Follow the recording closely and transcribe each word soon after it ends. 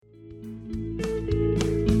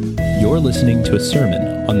You're listening to a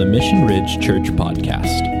sermon on the Mission Ridge Church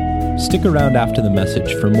podcast. Stick around after the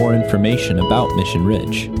message for more information about Mission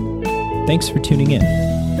Ridge. Thanks for tuning in.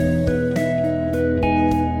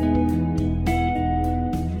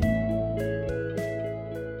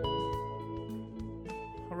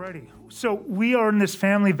 Alrighty, so we are in this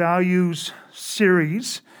family values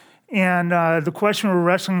series, and the question we're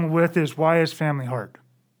wrestling with is, why is family hard?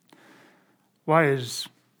 Why is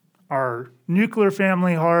our nuclear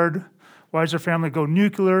family hard? Why does our family go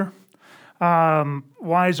nuclear?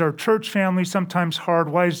 Why is our church family sometimes hard?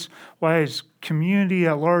 Why is community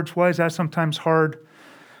at large? Why is that sometimes hard?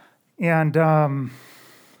 And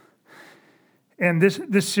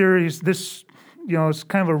this series, it's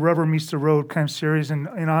kind of a rubber meets the road kind of series. And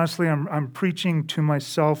honestly, I'm preaching to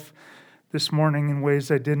myself this morning in ways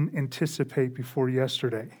I didn't anticipate before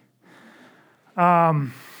yesterday.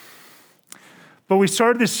 But we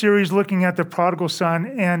started this series looking at the prodigal son,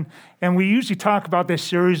 and we usually talk about this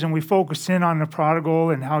series and we focus in on the prodigal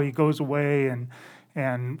and how he goes away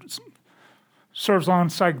and serves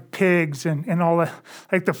alongside pigs and all that.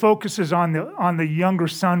 Like the focus is on the younger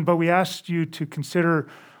son, but we asked you to consider,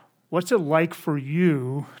 what's it like for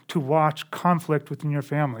you to watch conflict within your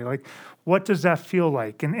family? Like, what does that feel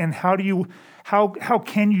like? And how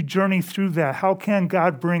can you journey through that? How can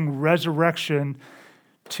God bring resurrection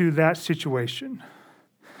to that situation?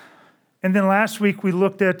 And then last week we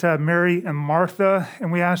looked at Mary and Martha, and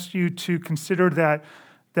we asked you to consider that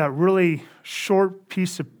really short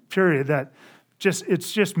piece of period that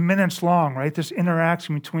it's just minutes long, right? This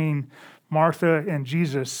interaction between Martha and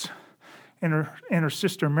Jesus and her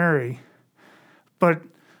sister Mary. But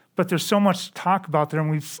there's so much to talk about there,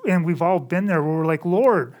 and we've all been there where we're like,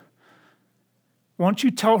 Lord, won't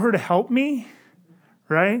you tell her to help me?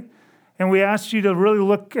 Right? And we asked you to really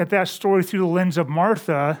look at that story through the lens of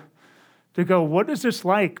Martha to go, what is this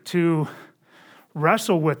like to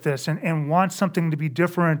wrestle with this and want something to be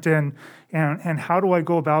different, and how do I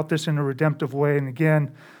go about this in a redemptive way? And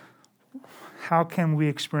again, how can we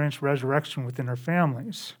experience resurrection within our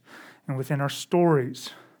families and within our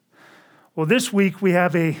stories? Well, this week we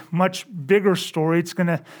have a much bigger story. It's going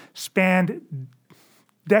to span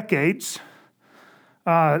decades,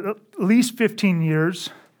 at least 15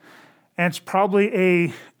 years. And it's probably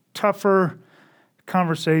a tougher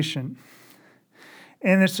conversation.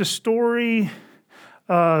 And it's a story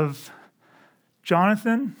of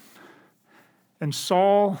Jonathan and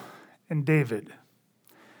Saul and David.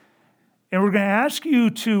 And we're going to ask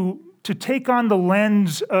you to take on the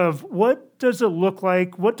lens of, what does it look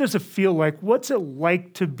like? What does it feel like? What's it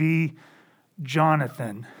like to be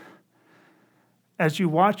Jonathan as you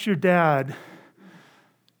watch your dad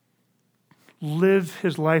live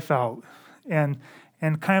his life out and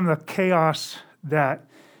kind of the chaos that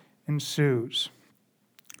ensues.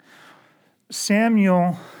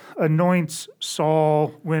 Samuel anoints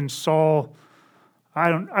Saul when Saul, I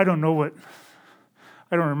don't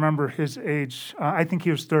remember his age. I think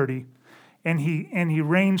he was 30, and he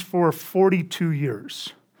reigns for 42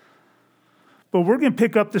 years. But we're going to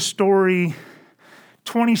pick up the story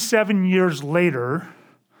 27 years later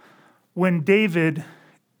when David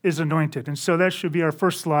is anointed. And so that should be our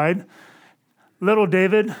first slide. Little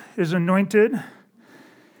David is anointed. Did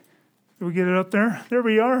we get it up there? There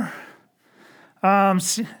we are.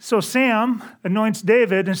 So Sam anoints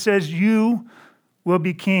David and says, you will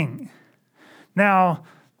be king. Now,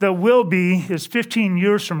 the will be is 15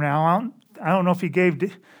 years from now. I don't know if he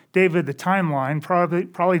gave David the timeline.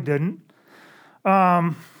 Probably didn't.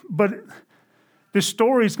 But this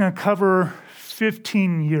story is going to cover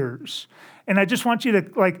 15 years. And I just want you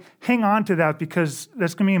to hang on to that, because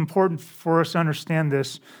that's going to be important for us to understand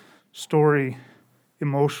this story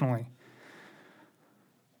emotionally.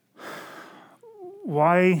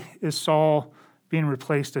 Why is Saul being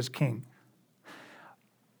replaced as king?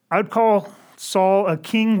 I would call Saul a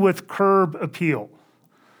king with curb appeal.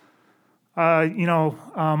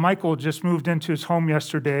 Michael just moved into his home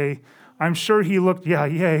yesterday. I'm sure he looked,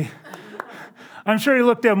 I'm sure he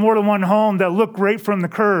looked at more than one home that looked great from the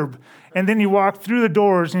curb. And then he walked through the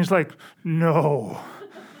doors and he's like, no,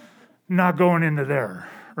 not going into there,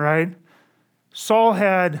 right? Saul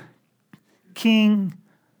had king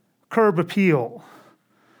curb appeal,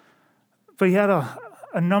 but he had a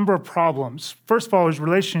number of problems. First of all, his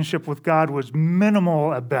relationship with God was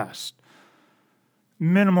minimal at best.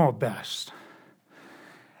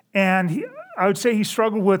 And I would say he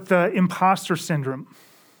struggled with imposter syndrome.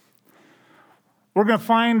 We're going to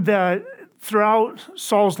find that throughout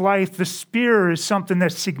Saul's life, the spear is something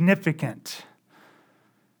that's significant.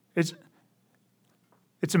 It's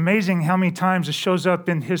amazing how many times it shows up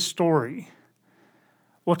in his story.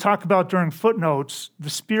 we'll talk about during footnotes, the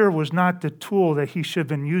spear was not the tool that he should have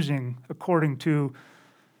been using according to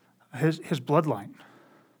his bloodline.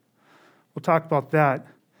 We'll talk about that.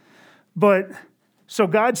 But so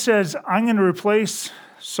God says, I'm going to replace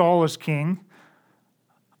Saul as king.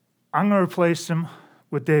 I'm going to replace him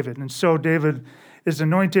with David. And so David is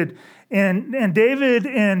anointed. And David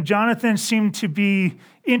and Jonathan seem to be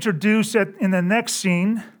introduced in the next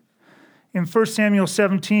scene in 1 Samuel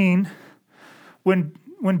 17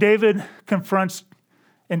 when David confronts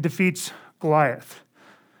and defeats Goliath.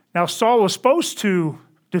 Now, Saul was supposed to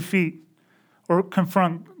defeat or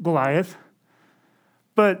confront Goliath,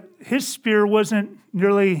 but his spear wasn't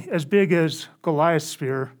nearly as big as Goliath's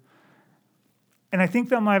spear. And I think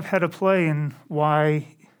that might have had a play in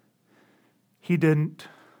why he didn't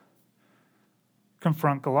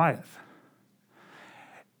confront Goliath.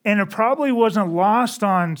 And it probably wasn't lost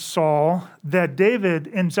on Saul that David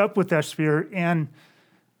ends up with that spear and,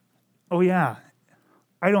 oh yeah,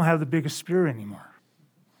 I don't have the biggest spear anymore.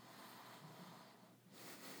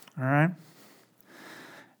 All right?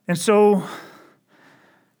 And so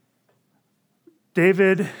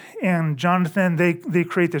David and Jonathan, they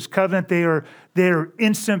create this covenant. They are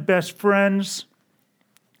instant best friends.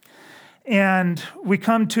 And we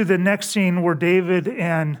come to the next scene where David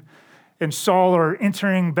and Saul are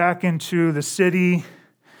entering back into the city.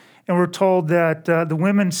 And we're told that the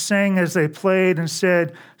women sang as they played and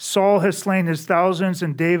said, Saul has slain his thousands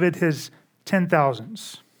and David his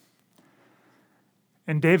 10,000s.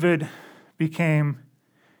 And David became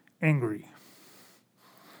angry.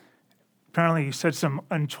 Apparently, he said some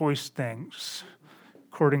unchoice things,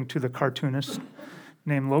 according to the cartoonist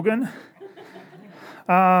named Logan.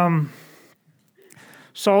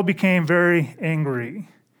 Saul became very angry.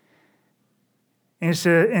 And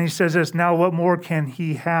he says this, now what more can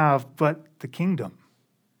he have but the kingdom?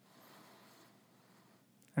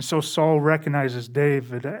 And so Saul recognizes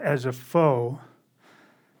David as a foe.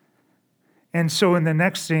 And so in the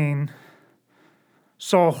next scene,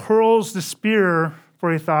 Saul hurls the spear,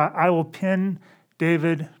 for he thought, I will pin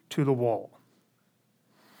David to the wall.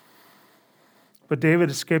 But David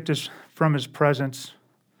escaped from his presence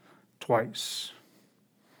twice.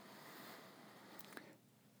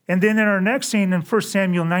 And then in our next scene in 1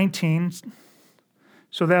 Samuel 19,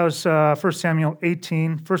 so that was 1 Samuel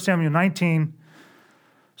 18, 1 Samuel 19,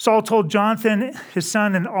 Saul told Jonathan, his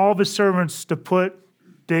son, and all of his servants to put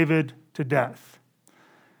David to death.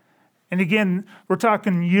 And again, we're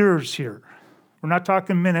talking years here. We're not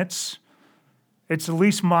talking minutes. It's at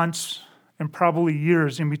least months and probably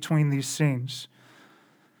years in between these scenes.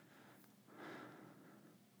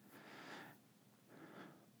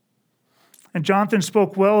 And Jonathan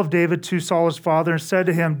spoke well of David to Saul his father and said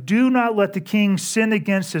to him, do not let the king sin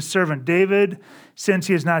against his servant David, since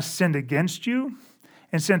he has not sinned against you,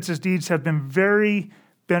 and since his deeds have been very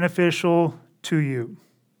beneficial to you.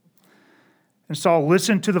 And Saul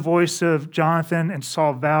listened to the voice of Jonathan, and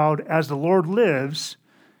Saul vowed, as the Lord lives,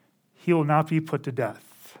 he will not be put to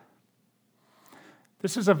death.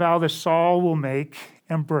 This is a vow that Saul will make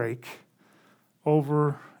and break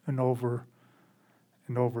over and over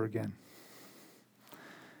and over again.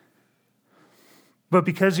 But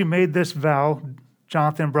because he made this vow,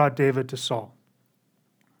 Jonathan brought David to Saul.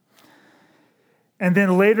 And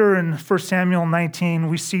then later in 1 Samuel 19,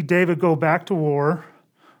 we see David go back to war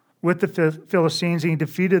with the Philistines, and he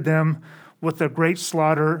defeated them with a great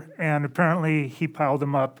slaughter, and apparently he piled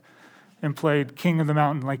them up and played King of the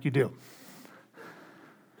Mountain like you do.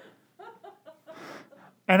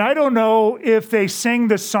 And I don't know if they sang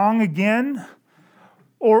the song again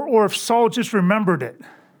or if Saul just remembered it.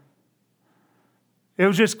 It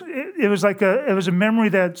was a memory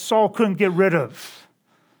that Saul couldn't get rid of.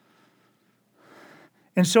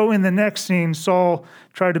 And so in the next scene, Saul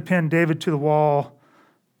tried to pin David to the wall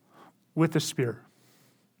with a spear.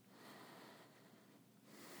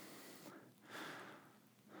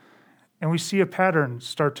 And we see a pattern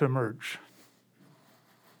start to emerge,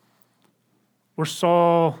 where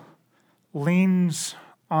Saul leans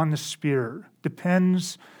on the spear,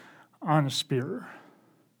 depends on the spear.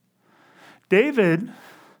 David,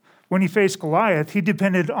 when he faced Goliath, he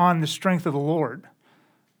depended on the strength of the Lord,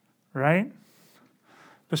 right?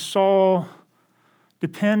 But Saul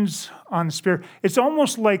depends on the spear. It's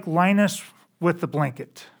almost like Linus with the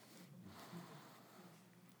blanket.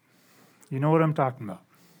 You know what I'm talking about.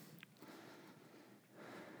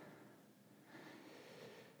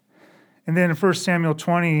 And then in 1 Samuel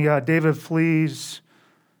 20, David flees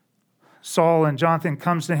Saul, and Jonathan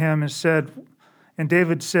comes to him and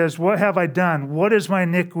David says, what have I done? What is my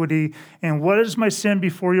iniquity? And what is my sin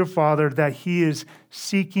before your father that he is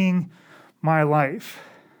seeking my life?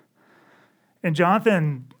 And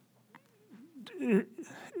Jonathan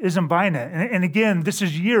isn't buying it. And again, this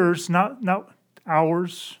is years, not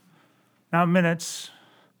hours, not minutes,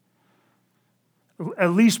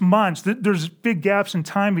 at least months. There's big gaps in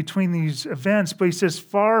time between these events. But he says,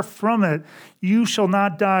 far from it, you shall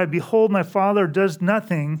not die. Behold, my Father does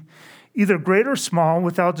nothing, either great or small,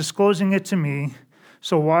 without disclosing it to me.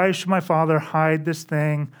 So why should my Father hide this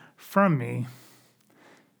thing from me?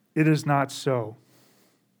 It is not so.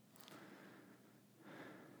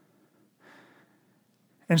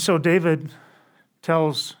 And so David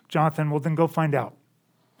tells Jonathan, well, then go find out.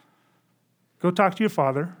 Go talk to your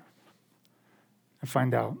father and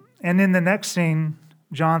find out. And in the next scene,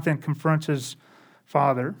 Jonathan confronts his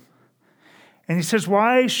father. And he says,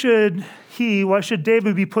 why should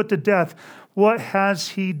David be put to death? What has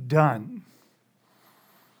he done?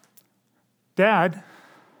 Dad,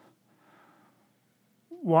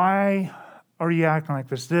 why are you acting like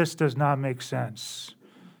this? This does not make sense.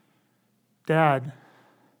 Dad,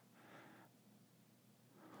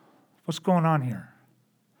 what's going on here?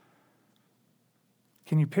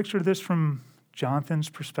 Can you picture this from Jonathan's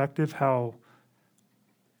perspective, how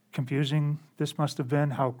confusing this must have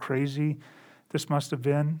been, how crazy this must have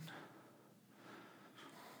been?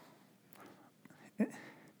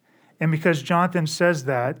 And because Jonathan says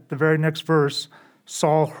that, the very next verse,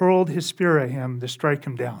 Saul hurled his spear at him to strike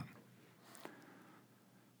him down.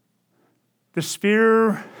 The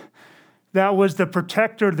spear that was the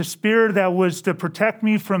protector, the spear that was to protect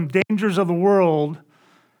me from dangers of the world,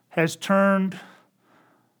 has turned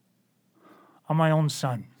on my own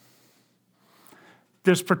son.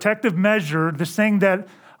 This protective measure, this thing that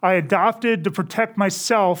I adopted to protect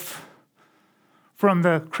myself from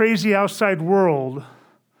the crazy outside world,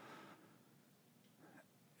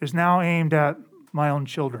 is now aimed at my own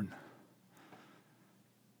children.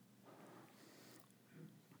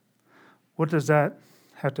 What does that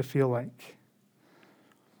have to feel like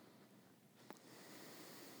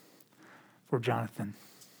for Jonathan?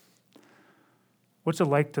 What's it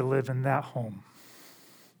like to live in that home?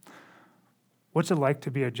 What's it like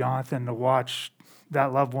to be a Jonathan, to watch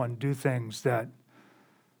that loved one do things that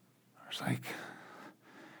are like,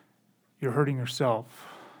 you're hurting yourself,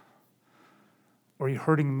 or you're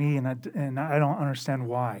hurting me, and I don't understand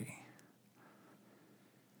why.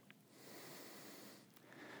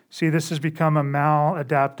 See, this has become a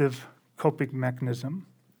maladaptive coping mechanism,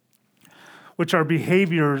 which are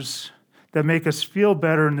behaviors that make us feel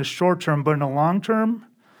better in the short term, but in the long term,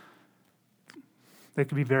 they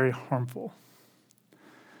can be very harmful.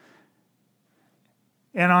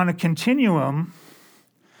 And on a continuum,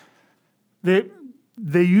 they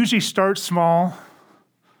usually start small,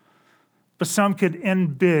 but some could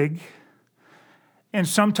end big. And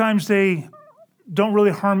sometimes they don't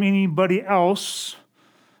really harm anybody else,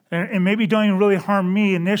 and maybe don't even really harm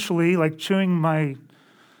me initially, like chewing my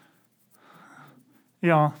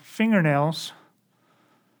fingernails.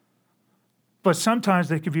 But sometimes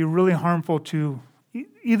they could be really harmful to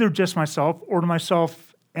either just myself or to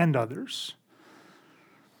myself and others.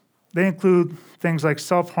 They include things like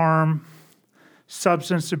self-harm,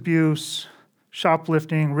 substance abuse,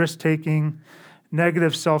 shoplifting, risk-taking,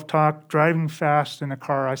 negative self-talk, driving fast in a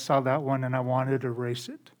car. I saw that one and I wanted to race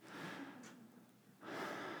it.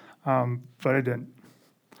 But I didn't.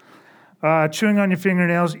 Chewing on your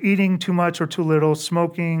fingernails, eating too much or too little,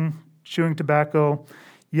 smoking, chewing tobacco,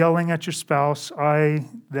 yelling at your spouse. I've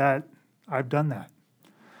done that.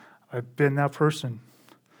 I've been that person.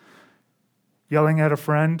 Yelling at a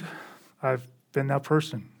friend, I've been that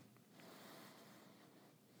person.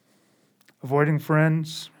 Avoiding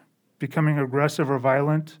friends, becoming aggressive or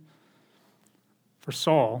violent. For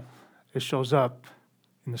Saul, it shows up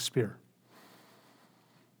in the spear.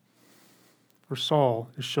 For Saul,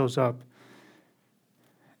 it shows up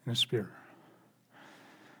in the spear.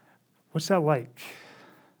 What's that like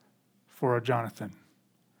for a Jonathan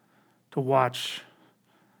to watch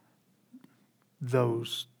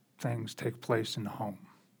those things take place in the home?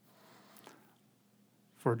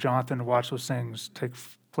 For Jonathan to watch those things take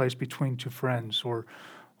place between two friends or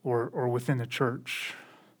within the church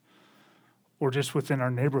or just within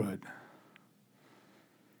our neighborhood.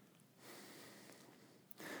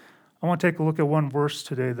 I want to take a look at one verse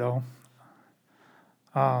today, though.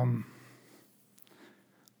 Even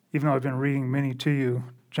though I've been reading many to you,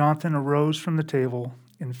 Jonathan arose from the table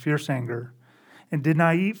in fierce anger and did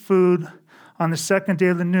not eat food on the second day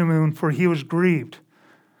of the new moon, for he was grieved.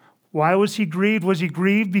 Why was he grieved? Was he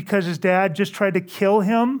grieved because his dad just tried to kill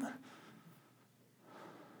him?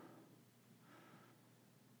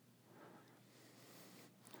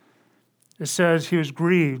 It says he was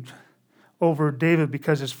grieved. over David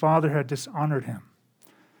because his father had dishonored him.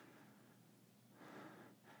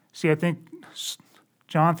 See, I think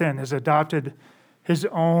Jonathan has adopted his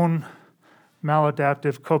own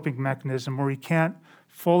maladaptive coping mechanism where he can't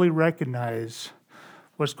fully recognize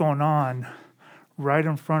what's going on right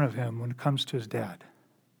in front of him when it comes to his dad.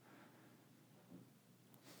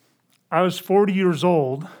 I was 40 years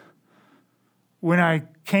old when I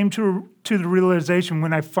came to the realization,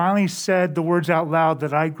 when I finally said the words out loud,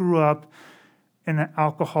 that I grew up in an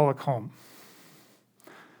alcoholic home.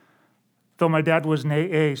 Though my dad was in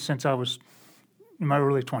AA since I was in my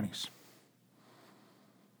early 20s.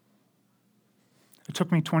 It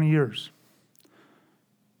took me 20 years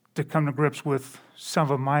to come to grips with some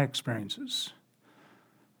of my experiences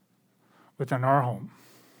within our home.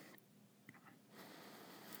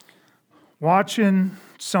 Watching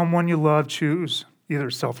someone you love choose either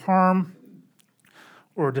self-harm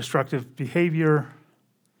or destructive behavior,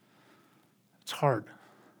 it's hard.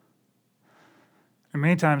 And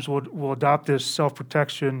many times we'll adopt this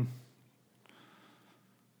self-protection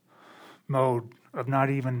mode of not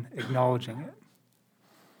even acknowledging it.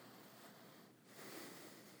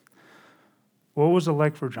 What was it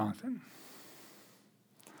like for Jonathan?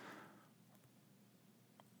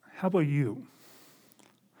 How about you?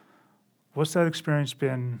 What's that experience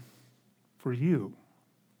been for you?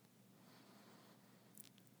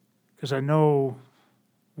 Because I know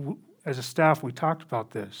as a staff we talked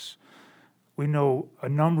about this. We know a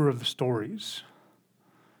number of the stories.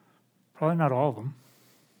 Probably not all of them.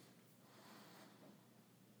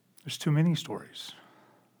 There's too many stories.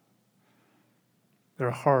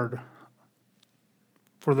 They're hard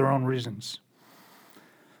for their own reasons.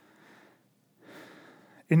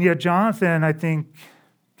 And yet Jonathan, I think,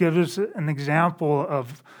 gives us an example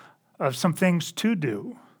of some things to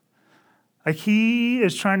do. Like he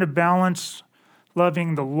is trying to balance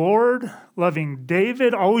loving the Lord, loving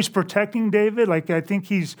David, always protecting David. Like I think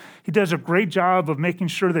he does a great job of making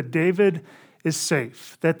sure that David is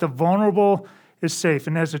safe, that the vulnerable is safe.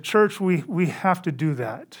 And as a church, we have to do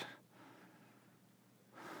that.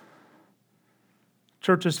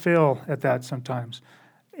 Churches fail at that sometimes.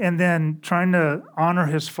 And then trying to honor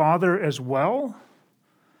his father as well.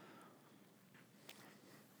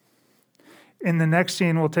 In the next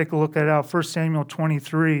scene, we'll take a look at 1 Samuel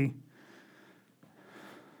 23.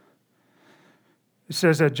 It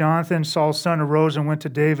says that Jonathan, Saul's son, arose and went to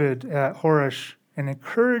David at Horesh and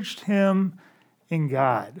encouraged him in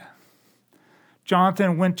God.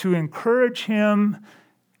 Jonathan went to encourage him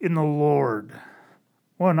in the Lord.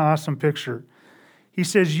 What an awesome picture. He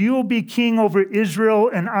says, "You will be king over Israel,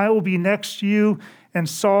 and I will be next to you. And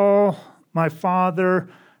Saul, my father,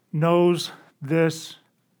 knows this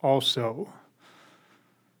also."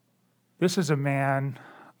 This is a man,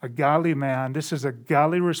 a godly man. This is a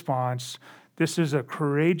godly response. This is a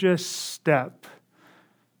courageous step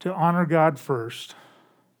to honor God first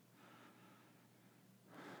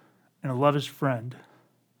and to love his friend.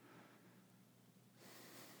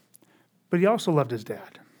 But he also loved his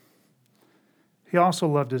dad. He also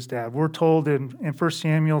loved his dad. We're told in 1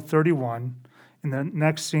 Samuel 31, in the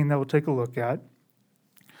next scene that we'll take a look at,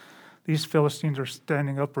 these Philistines are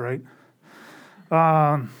standing upright,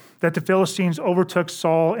 that the Philistines overtook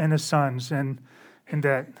Saul and his sons, and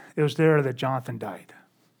that it was there that Jonathan died.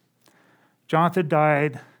 Jonathan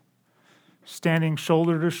died standing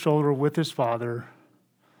shoulder to shoulder with his father,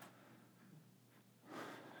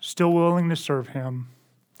 still willing to serve him.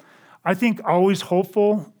 I think always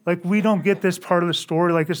hopeful. Like we don't get this part of the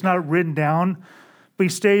story, like it's not written down, but he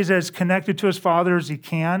stays as connected to his father as he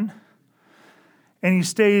can. And he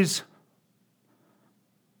stays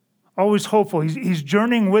always hopeful. He's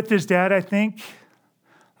journeying with his dad, I think.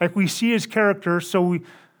 Like we see his character,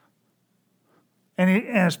 and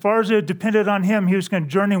as far as it depended on him, he was going to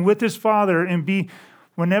journey with his father and be,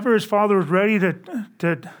 whenever his father was ready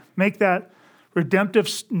to make that redemptive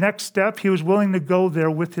next step, he was willing to go there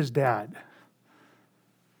with his dad.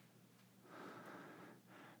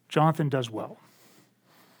 Jonathan does well.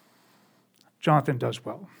 Jonathan does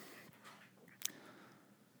well.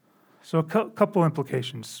 So a couple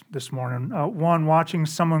implications this morning. One, watching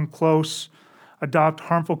someone close adopt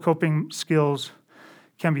harmful coping skills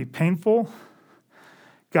can be painful.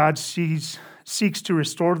 God seeks to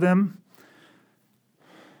restore them.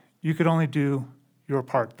 You could only do your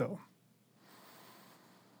part, though.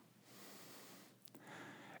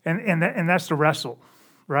 And that's the wrestle,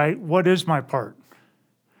 right? What is my part?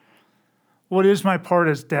 What is my part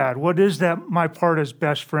as dad? What is my part as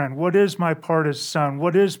best friend? What is my part as son?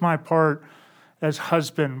 What is my part as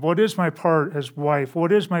husband? What is my part as wife?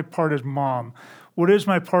 What is my part as mom? What is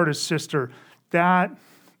my part as sister? That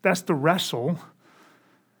That's the wrestle.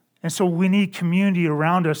 And so we need community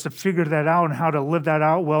around us to figure that out and how to live that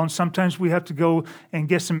out well. And sometimes we have to go and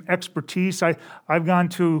get some expertise. I've gone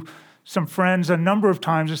to some friends a number of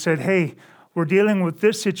times and said, hey, we're dealing with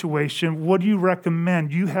this situation. What do you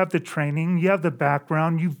recommend? You have the training, you have the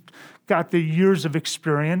background, you've got the years of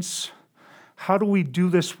experience. How do we do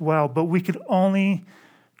this well? But we could only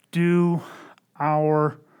do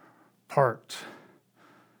our part.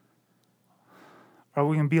 Or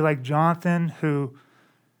we can be like Jonathan, who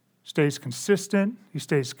stays consistent, he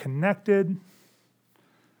stays connected.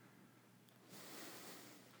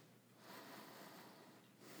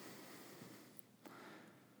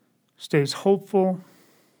 Stays hopeful.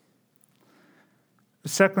 The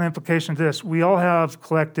second implication of this, we all have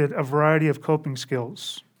collected a variety of coping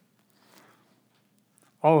skills.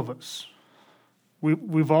 All of us.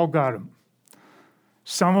 We've all got them.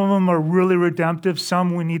 Some of them are really redemptive.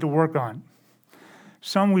 Some we need to work on.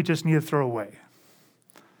 Some we just need to throw away.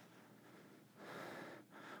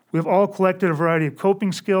 We've all collected a variety of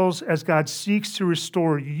coping skills. As God seeks to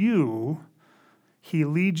restore you, he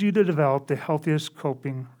leads you to develop the healthiest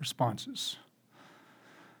coping responses.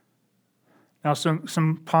 Now,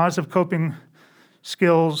 some positive coping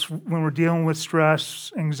skills when we're dealing with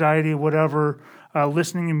stress, anxiety, whatever,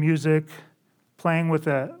 listening to music, playing with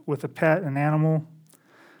a pet, an animal,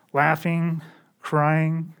 laughing,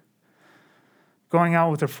 crying, going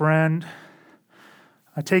out with a friend,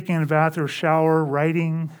 taking a bath or a shower,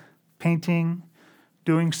 writing, painting,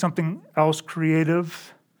 doing something else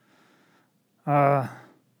creative,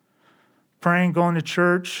 praying, going to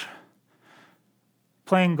church,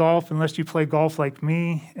 playing golf, unless you play golf like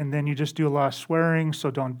me, and then you just do a lot of swearing,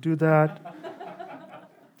 so don't do that.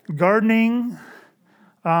 Gardening,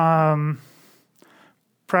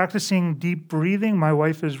 practicing deep breathing. My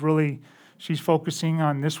wife is she's focusing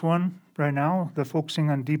on this one right now, the focusing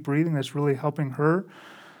on deep breathing. That's really helping her.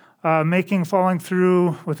 Following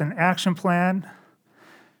through with an action plan,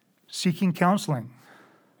 seeking counseling,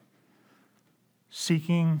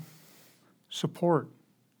 seeking support,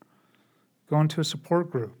 going to a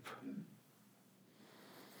support group.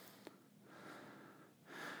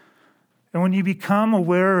 And when you become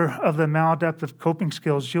aware of the maladaptive coping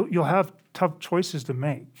skills, you'll have tough choices to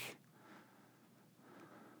make.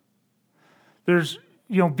 There's,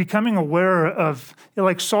 becoming aware of,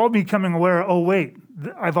 like Saul becoming aware, oh, wait,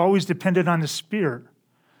 I've always depended on the spear.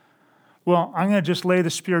 Well, I'm going to just lay the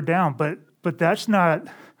spear down, but that's not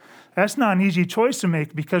an easy choice to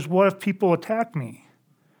make, because what if people attack me?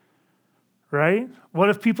 Right? What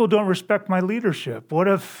if people don't respect my leadership? What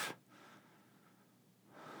if,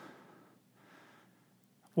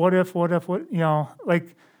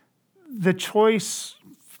 like the choice,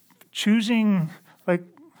 choosing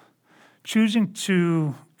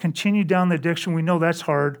to continue down the addiction, we know that's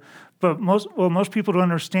hard, but most people don't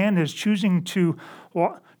understand is choosing to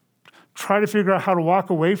try to figure out how to walk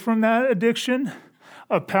away from that addiction,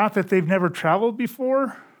 a path that they've never traveled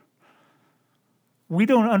before. We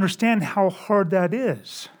don't understand how hard that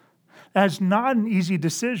is. That's not an easy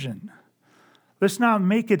decision. Let's not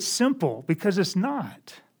make it simple, because it's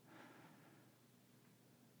not.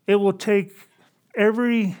 It will take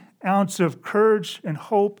every ounce of courage and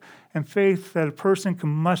hope and faith that a person can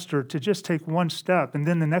muster to just take one step. And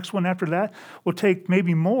then the next one after that will take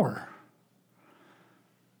maybe more.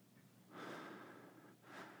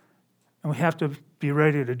 And we have to be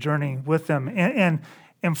ready to journey with them and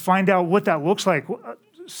find out what that looks like.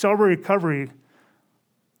 Sober recovery,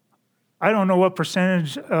 I don't know what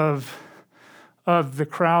percentage of the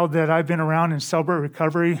crowd that I've been around in sober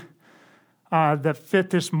recovery that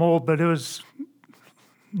fit this mold, but it was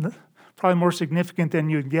probably more significant than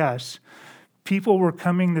you'd guess. People were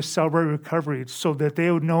coming to sober recovery so that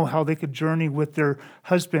they would know how they could journey with their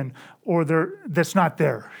husband that's not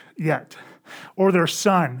there yet, or their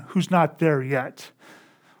son who's not there yet,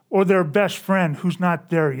 or their best friend who's not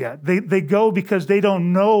there yet. They go because they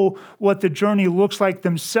don't know what the journey looks like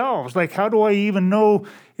themselves. Like, how do I even know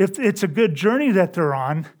if it's a good journey that they're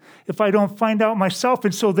on if I don't find out myself?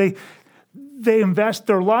 And so they invest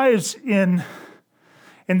their lives in,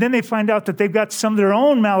 and then they find out that they've got some of their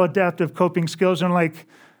own maladaptive coping skills, and like,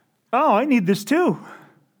 oh, I need this too.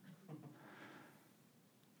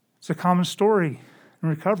 It's a common story in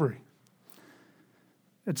recovery.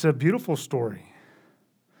 It's a beautiful story.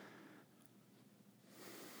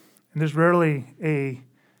 And there's rarely a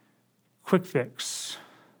quick fix.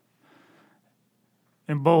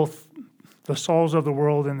 And both the Sauls of the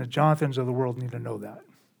world and the Jonathans of the world need to know that.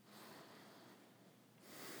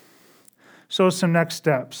 So some next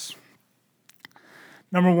steps.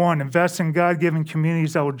 Number one, invest in God-given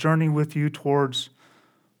communities that will journey with you towards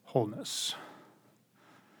wholeness.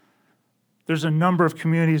 There's a number of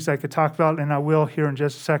communities I could talk about, and I will here in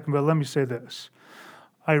just a second, but let me say this.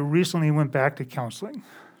 I recently went back to counseling.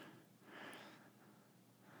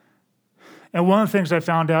 And one of the things I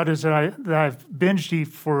found out is that I've binged eat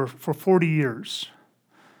for 40 years.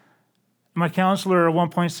 My counselor at one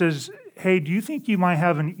point says, "Hey, do you think you might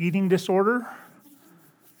have an eating disorder?"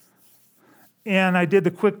 And I did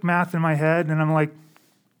the quick math in my head, and I'm like,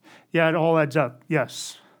 yeah, it all adds up.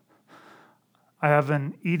 Yes, I have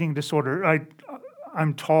an eating disorder.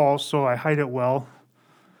 I'm tall, so I hide it well.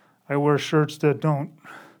 I wear shirts that don't,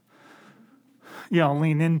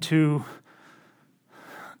 lean into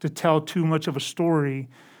to tell too much of a story.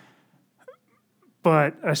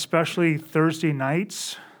 But especially Thursday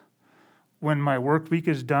nights when my work week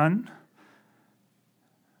is done,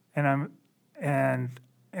 and I'm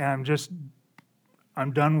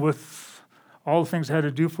done with all the things I had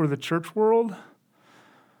to do for the church world.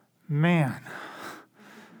 Man,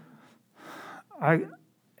 I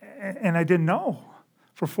didn't know.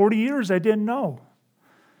 For 40 years, I didn't know.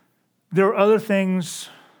 There are other things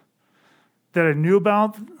that I knew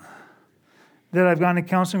about that I've gone to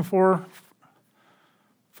counseling for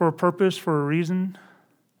a purpose, for a reason.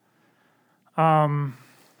 And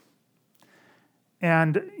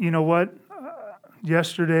you know what?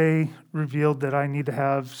 Yesterday revealed that I need to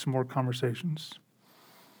have some more conversations.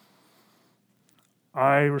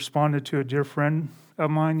 I responded to a dear friend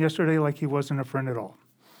of mine yesterday like he wasn't a friend at all.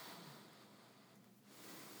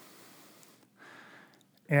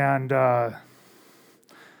 And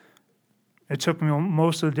it took me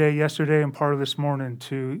most of the day yesterday and part of this morning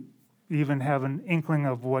to even have an inkling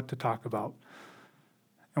of what to talk about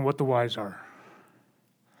and what the whys are.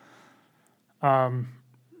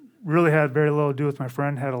 Really had very little to do with my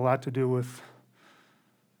friend, had a lot to do with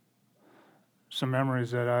some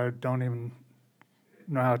memories that I don't even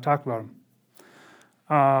know how to talk about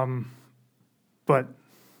them. But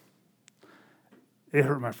it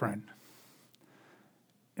hurt my friend.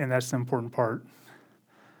 And that's the important part.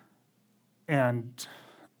 And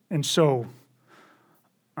so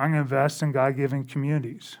I'm going to invest in God-given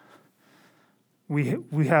communities.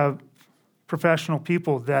 We have professional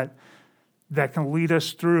people that can lead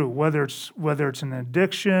us through, whether it's an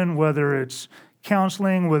addiction, whether it's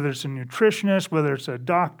counseling, whether it's a nutritionist, whether it's a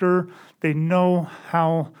doctor. They know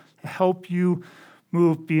how to help you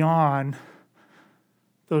move beyond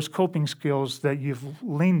those coping skills that you've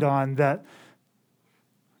leaned on that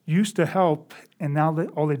used to help, and now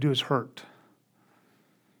all they do is hurt.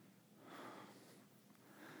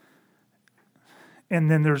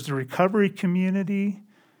 And then there's the recovery community.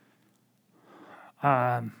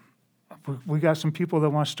 We got some people that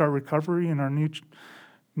want to start recovery in our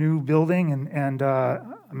new building, and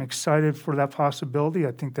I'm excited for that possibility.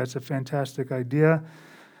 I think that's a fantastic idea.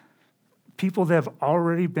 People that have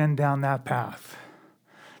already been down that path,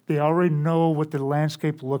 they already know what the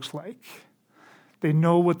landscape looks like. They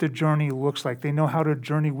know what the journey looks like. They know how to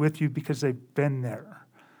journey with you because they've been there.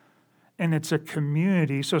 And it's a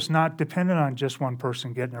community, so it's not dependent on just one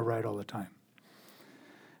person getting it right all the time.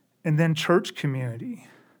 And then church community.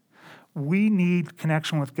 We need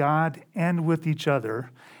connection with God and with each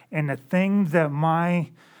other. And the thing that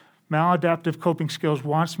my maladaptive coping skills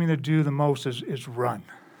wants me to do the most is run.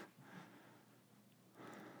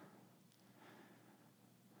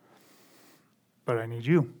 But I need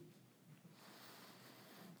you.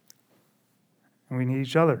 And we need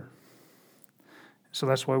each other. So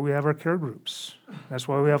that's why we have our care groups. That's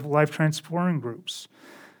why we have life transforming groups.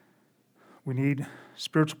 We need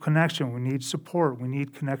spiritual connection. We need support. We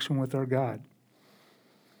need connection with our God.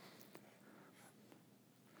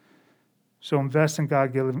 So invest in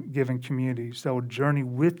God-given communities that will journey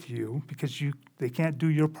with you, because they can't do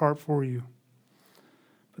your part for you,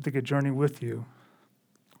 but they can journey with you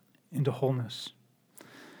into wholeness.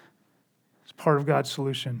 It's part of God's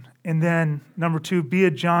solution. And then, number 2, be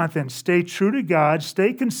a Jonathan. Stay true to God,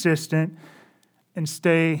 stay consistent, and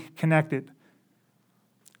stay connected.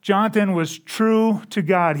 Jonathan was true to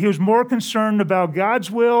God. He was more concerned about God's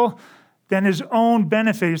will than his own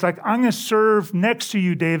benefit. He's like, I'm going to serve next to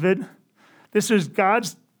you, David. This is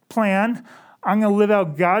God's plan. I'm going to live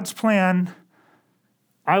out God's plan.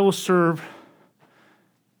 I will serve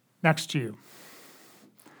next to you.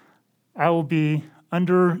 I will be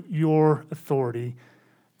under your authority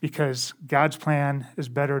because God's plan is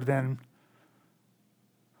better than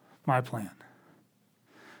my plan.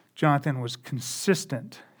 Jonathan was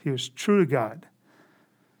consistent. He was true to God.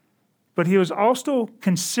 But he was also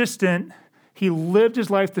consistent. He lived his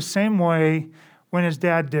life the same way when his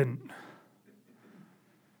dad didn't.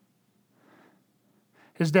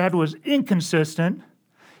 His dad was inconsistent.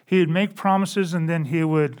 He would make promises and then he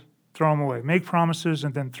would throw them away. Make promises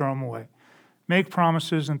and then throw them away. Make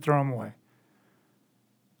promises and throw them away.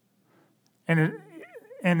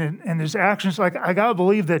 And his actions, like, I got to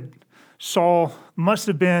believe that Saul must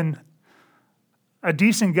have been a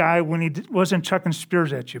decent guy when he wasn't chucking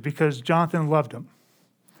spears at you, because Jonathan loved him.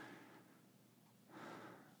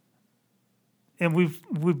 And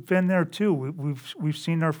we've been there too. We've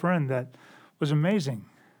seen our friend that was amazing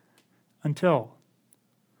until.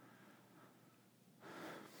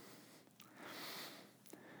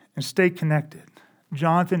 And stay connected.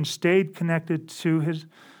 Jonathan stayed connected to his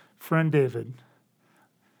friend David,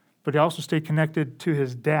 but he also stayed connected to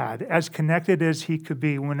his dad, as connected as he could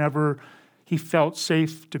be whenever he felt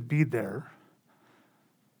safe to be there.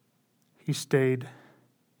 He stayed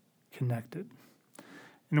connected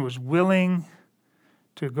and was willing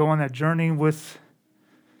to go on that journey with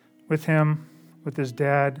him, with his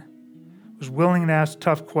dad, was willing to ask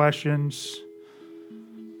tough questions.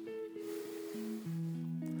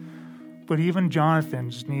 But even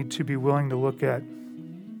Jonathans need to be willing to look at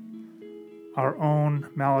our own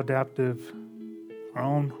maladaptive, our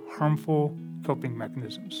own harmful coping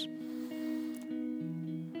mechanisms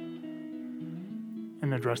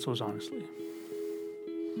and address those honestly.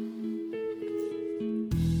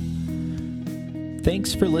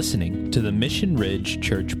 Thanks for listening to the Mission Ridge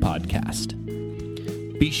Church Podcast.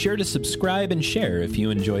 Be sure to subscribe and share if you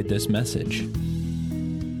enjoyed this message.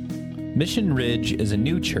 Mission Ridge is a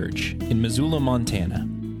new church in Missoula, Montana.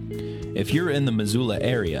 If you're in the Missoula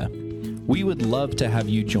area, we would love to have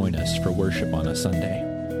you join us for worship on a Sunday.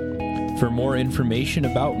 For more information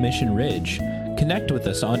about Mission Ridge, connect with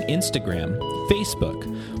us on Instagram, Facebook,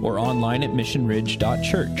 or online at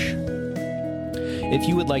missionridge.church. If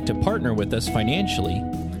you would like to partner with us financially,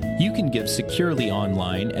 you can give securely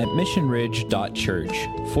online at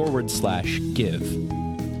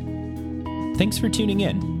missionridge.church/give. Thanks for tuning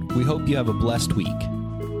in. We hope you have a blessed week.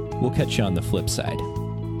 We'll catch you on the flip side.